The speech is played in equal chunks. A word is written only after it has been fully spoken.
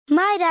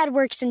My dad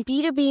works in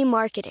B2B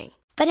marketing,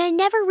 but I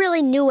never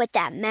really knew what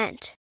that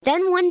meant.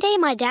 Then one day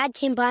my dad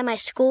came by my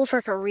school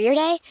for career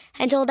day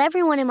and told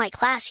everyone in my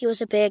class he was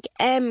a big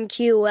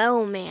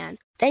MQL man.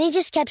 Then he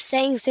just kept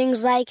saying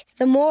things like,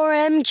 the more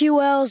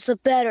MQLs, the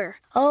better,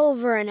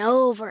 over and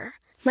over.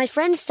 My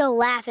friends still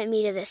laugh at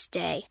me to this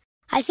day.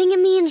 I think it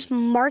means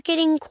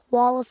marketing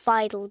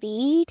qualified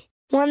lead.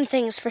 One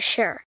thing's for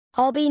sure,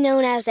 I'll be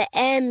known as the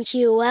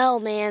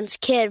MQL man's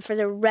kid for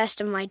the rest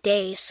of my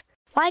days.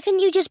 Why couldn't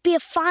you just be a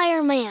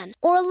fireman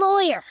or a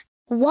lawyer?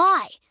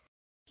 Why?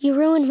 You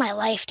ruined my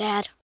life,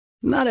 Dad.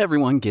 Not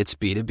everyone gets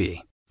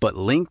B2B, but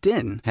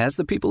LinkedIn has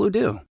the people who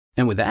do.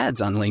 And with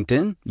ads on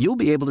LinkedIn, you'll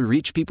be able to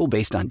reach people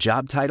based on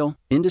job title,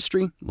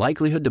 industry,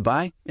 likelihood to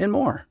buy, and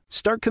more.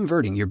 Start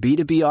converting your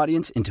B2B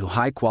audience into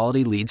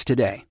high-quality leads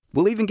today.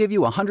 We'll even give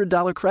you a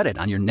 $100 credit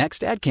on your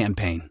next ad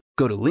campaign.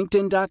 Go to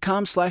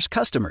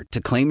linkedin.com/customer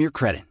to claim your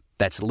credit.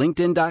 That's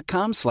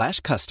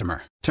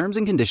linkedin.com/customer. Terms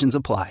and conditions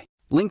apply.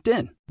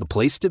 LinkedIn, the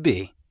place to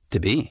be, to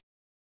be.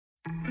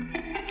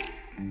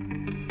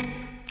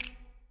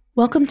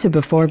 Welcome to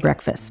Before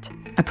Breakfast,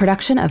 a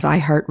production of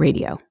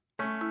iHeartRadio.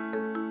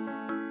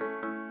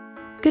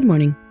 Good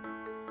morning.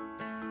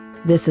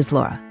 This is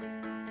Laura.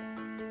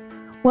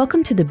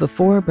 Welcome to the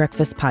Before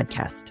Breakfast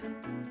podcast.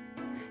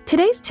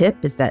 Today's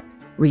tip is that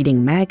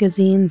reading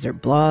magazines or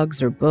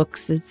blogs or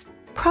books is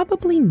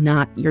probably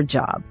not your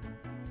job.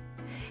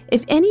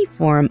 If any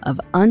form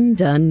of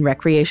undone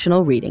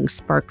recreational reading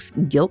sparks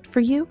guilt for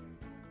you,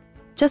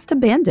 just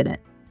abandon it.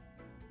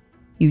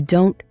 You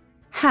don't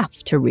have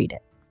to read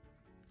it.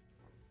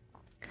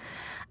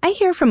 I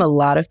hear from a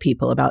lot of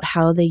people about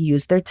how they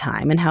use their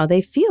time and how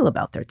they feel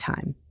about their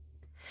time.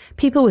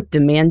 People with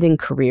demanding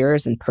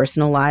careers and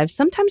personal lives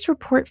sometimes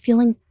report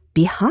feeling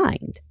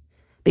behind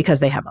because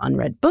they have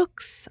unread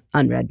books,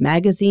 unread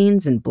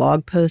magazines, and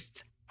blog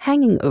posts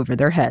hanging over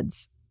their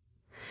heads.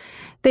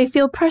 They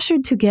feel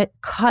pressured to get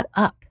caught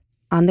up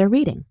on their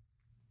reading.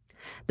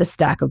 The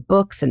stack of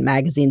books and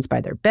magazines by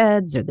their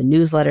beds, or the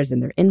newsletters in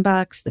their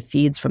inbox, the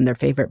feeds from their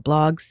favorite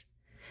blogs,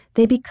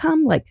 they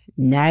become like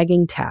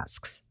nagging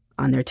tasks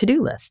on their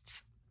to-do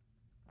lists.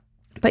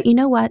 But you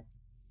know what?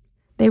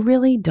 They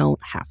really don't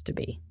have to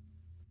be.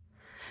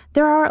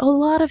 There are a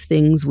lot of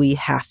things we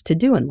have to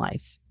do in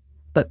life,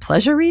 but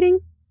pleasure reading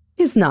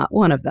is not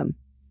one of them.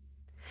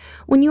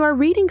 When you are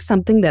reading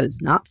something that is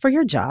not for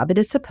your job, it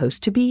is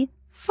supposed to be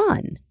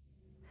fun.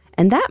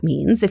 And that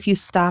means if you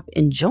stop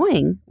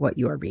enjoying what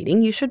you are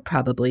reading, you should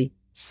probably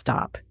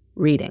stop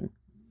reading.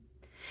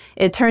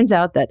 It turns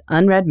out that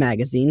unread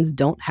magazines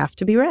don't have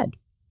to be read.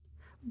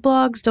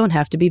 Blogs don't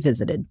have to be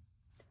visited.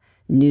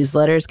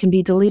 Newsletters can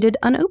be deleted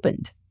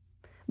unopened.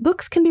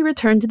 Books can be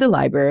returned to the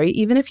library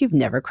even if you've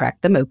never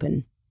cracked them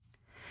open.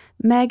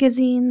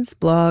 Magazines,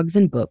 blogs,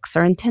 and books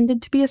are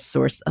intended to be a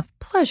source of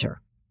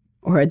pleasure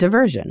or a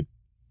diversion.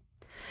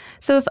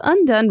 So if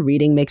undone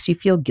reading makes you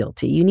feel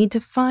guilty, you need to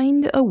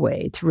find a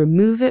way to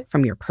remove it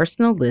from your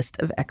personal list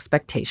of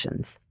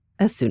expectations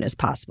as soon as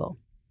possible.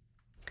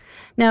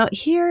 Now,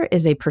 here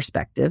is a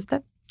perspective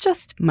that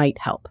just might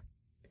help.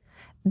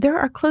 There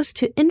are close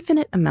to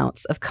infinite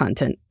amounts of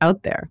content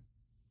out there.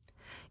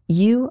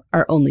 You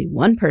are only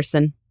one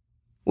person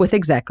with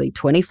exactly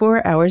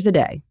 24 hours a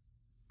day,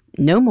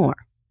 no more.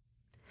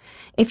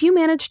 If you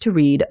manage to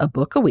read a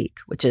book a week,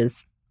 which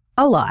is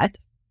a lot,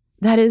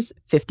 that is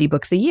 50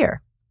 books a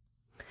year.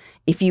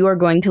 If you are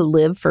going to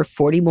live for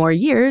 40 more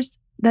years,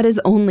 that is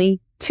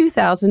only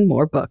 2,000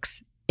 more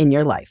books in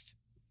your life.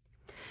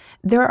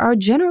 There are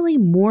generally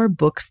more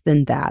books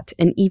than that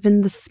in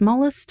even the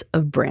smallest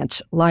of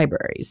branch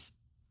libraries.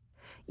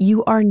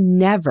 You are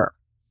never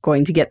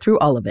going to get through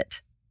all of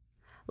it,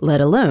 let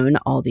alone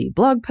all the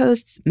blog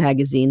posts,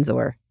 magazines,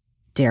 or,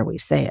 dare we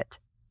say it,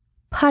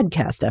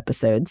 podcast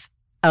episodes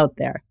out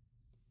there.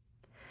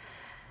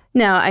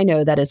 Now, I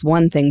know that is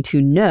one thing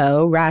to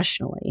know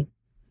rationally.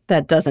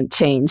 That doesn't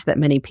change that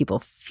many people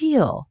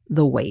feel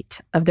the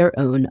weight of their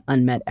own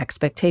unmet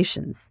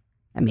expectations.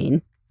 I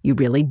mean, you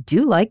really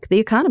do like The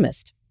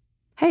Economist.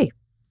 Hey,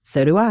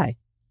 so do I.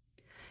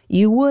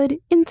 You would,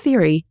 in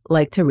theory,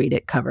 like to read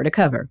it cover to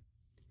cover.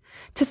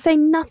 To say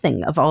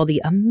nothing of all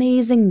the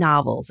amazing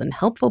novels and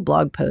helpful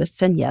blog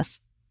posts and,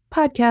 yes,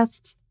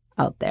 podcasts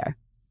out there.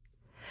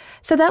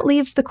 So that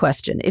leaves the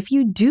question, if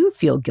you do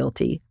feel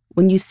guilty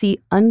when you see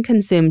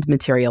unconsumed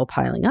material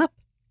piling up,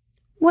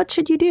 what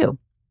should you do?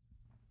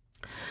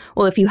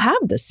 Well, if you have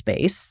the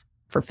space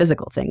for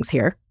physical things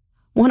here,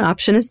 one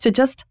option is to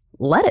just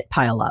let it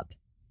pile up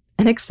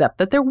and accept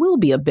that there will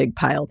be a big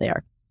pile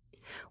there,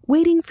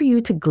 waiting for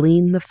you to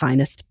glean the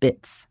finest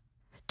bits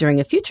during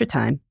a future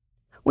time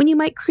when you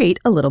might create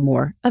a little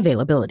more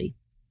availability.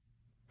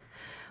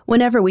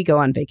 Whenever we go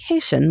on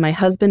vacation, my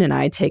husband and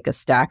I take a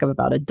stack of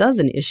about a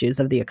dozen issues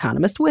of The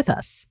Economist with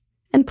us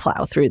and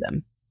plow through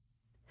them.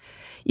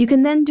 You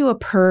can then do a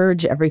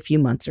purge every few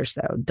months or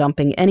so,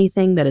 dumping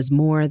anything that is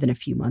more than a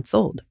few months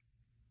old.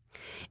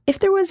 If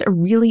there was a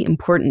really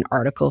important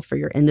article for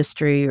your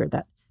industry or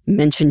that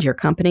mentioned your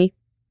company,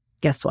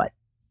 guess what?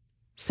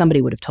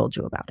 Somebody would have told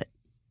you about it.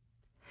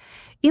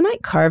 You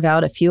might carve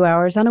out a few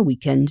hours on a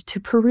weekend to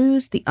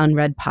peruse the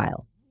unread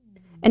pile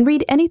and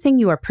read anything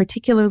you are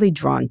particularly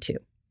drawn to.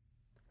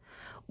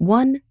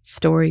 One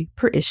story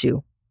per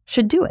issue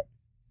should do it.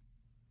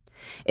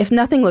 If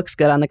nothing looks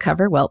good on the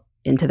cover, well,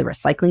 into the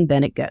recycling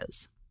bin it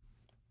goes.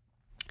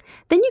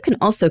 Then you can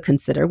also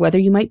consider whether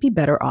you might be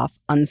better off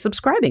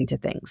unsubscribing to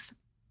things.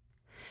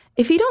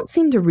 If you don't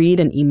seem to read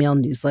an email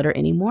newsletter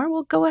anymore,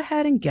 well, go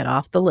ahead and get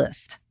off the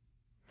list.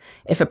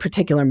 If a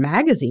particular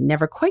magazine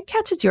never quite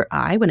catches your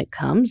eye when it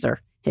comes,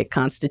 or it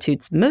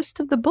constitutes most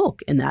of the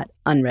bulk in that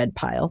unread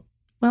pile,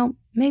 well,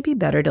 maybe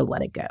better to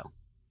let it go.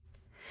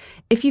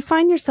 If you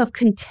find yourself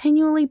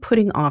continually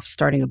putting off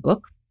starting a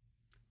book,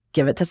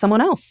 give it to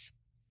someone else.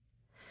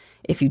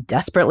 If you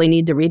desperately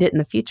need to read it in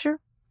the future,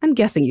 I'm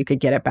guessing you could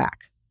get it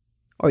back,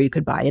 or you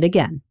could buy it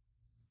again.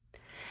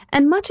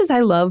 And much as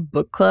I love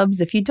book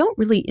clubs, if you don't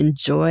really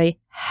enjoy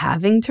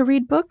having to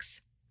read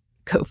books,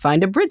 go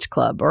find a bridge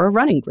club or a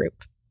running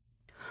group,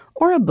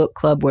 or a book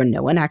club where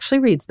no one actually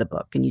reads the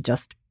book and you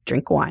just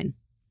drink wine.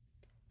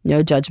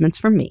 No judgments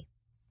from me.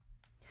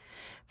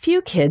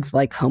 Few kids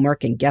like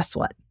homework, and guess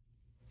what?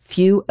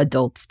 Few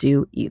adults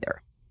do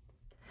either.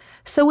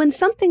 So when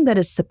something that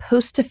is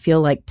supposed to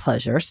feel like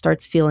pleasure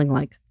starts feeling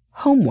like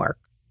homework,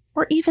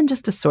 or even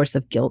just a source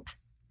of guilt,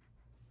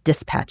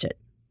 dispatch it.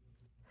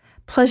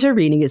 Pleasure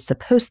reading is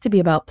supposed to be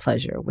about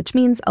pleasure, which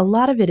means a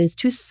lot of it is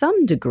to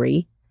some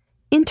degree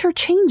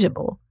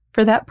interchangeable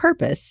for that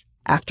purpose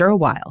after a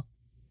while.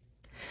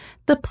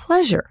 The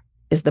pleasure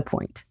is the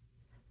point,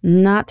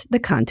 not the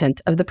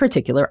content of the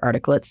particular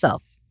article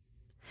itself.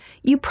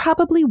 You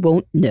probably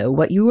won't know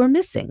what you are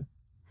missing,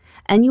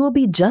 and you will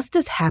be just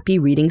as happy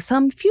reading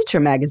some future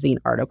magazine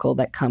article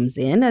that comes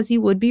in as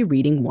you would be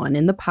reading one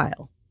in the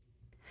pile.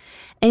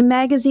 A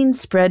magazine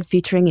spread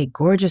featuring a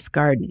gorgeous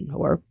garden,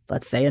 or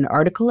let's say an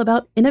article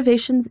about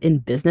innovations in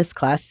business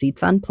class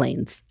seats on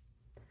planes.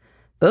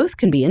 Both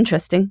can be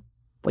interesting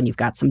when you've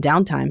got some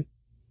downtime.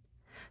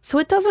 So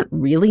it doesn't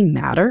really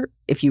matter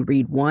if you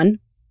read one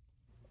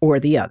or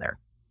the other.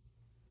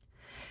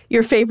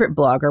 Your favorite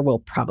blogger will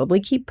probably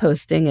keep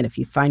posting, and if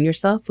you find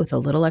yourself with a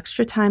little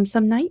extra time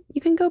some night,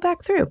 you can go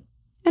back through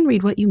and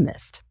read what you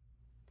missed.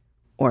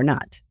 Or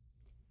not.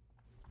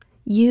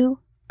 You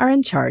are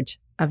in charge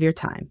of your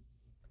time.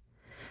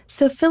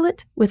 So fill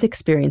it with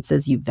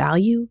experiences you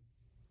value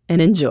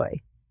and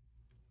enjoy.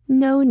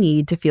 No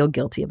need to feel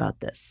guilty about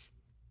this.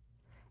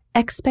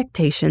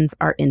 Expectations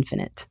are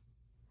infinite,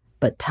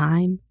 but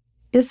time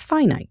is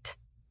finite.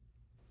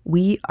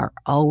 We are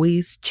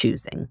always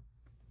choosing.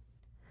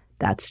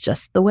 That's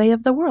just the way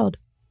of the world.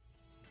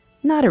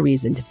 Not a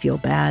reason to feel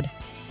bad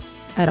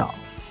at all.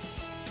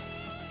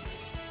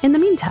 In the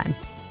meantime,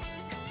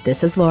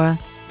 this is Laura.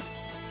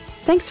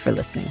 Thanks for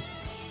listening.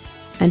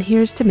 And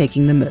here's to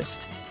making the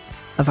most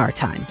of our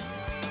time.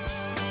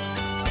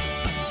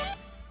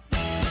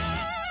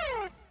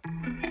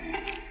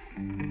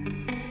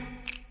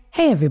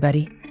 Hey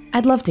everybody,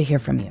 I'd love to hear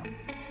from you.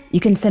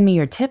 You can send me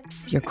your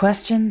tips, your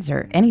questions,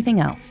 or anything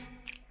else.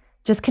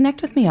 Just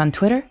connect with me on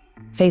Twitter,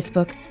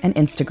 Facebook, and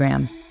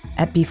Instagram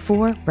at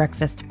Before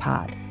Breakfast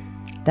Pod.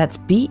 That's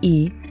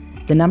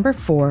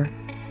BE4,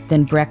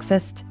 then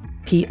breakfast,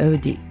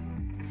 POD.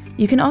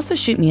 You can also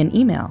shoot me an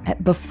email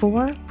at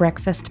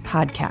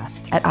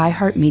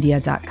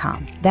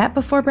beforebreakfastpodcast@iheartmedia.com. That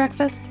Before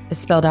Breakfast is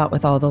spelled out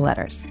with all the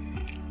letters.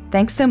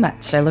 Thanks so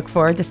much. I look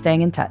forward to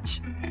staying in touch.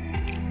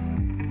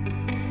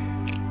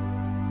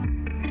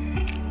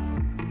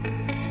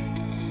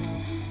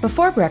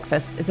 Before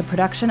Breakfast is a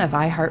production of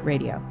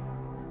iHeartRadio.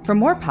 For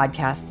more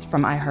podcasts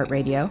from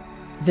iHeartRadio,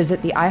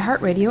 visit the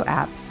iHeartRadio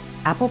app,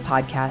 Apple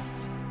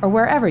Podcasts, or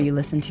wherever you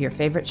listen to your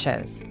favorite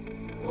shows.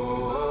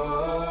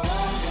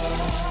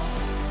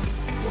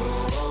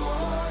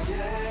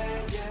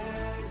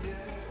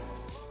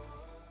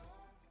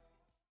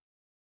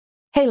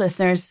 Hey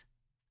listeners,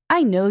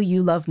 I know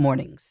you love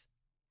mornings.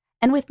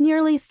 And with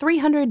nearly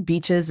 300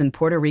 beaches in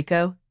Puerto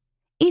Rico,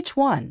 each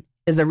one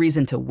is a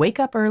reason to wake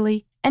up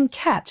early and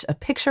catch a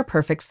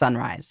picture-perfect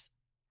sunrise.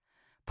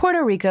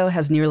 Puerto Rico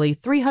has nearly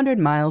 300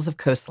 miles of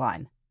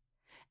coastline,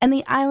 and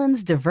the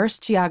island's diverse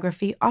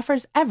geography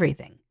offers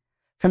everything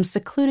from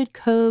secluded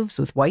coves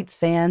with white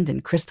sand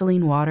and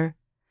crystalline water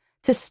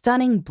to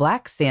stunning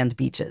black sand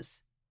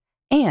beaches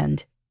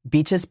and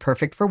beaches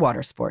perfect for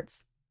water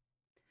sports.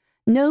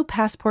 No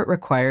passport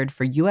required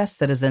for U.S.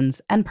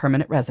 citizens and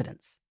permanent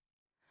residents.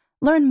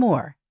 Learn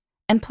more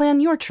and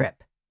plan your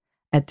trip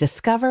at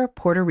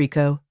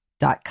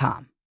discoverpuertorico.com.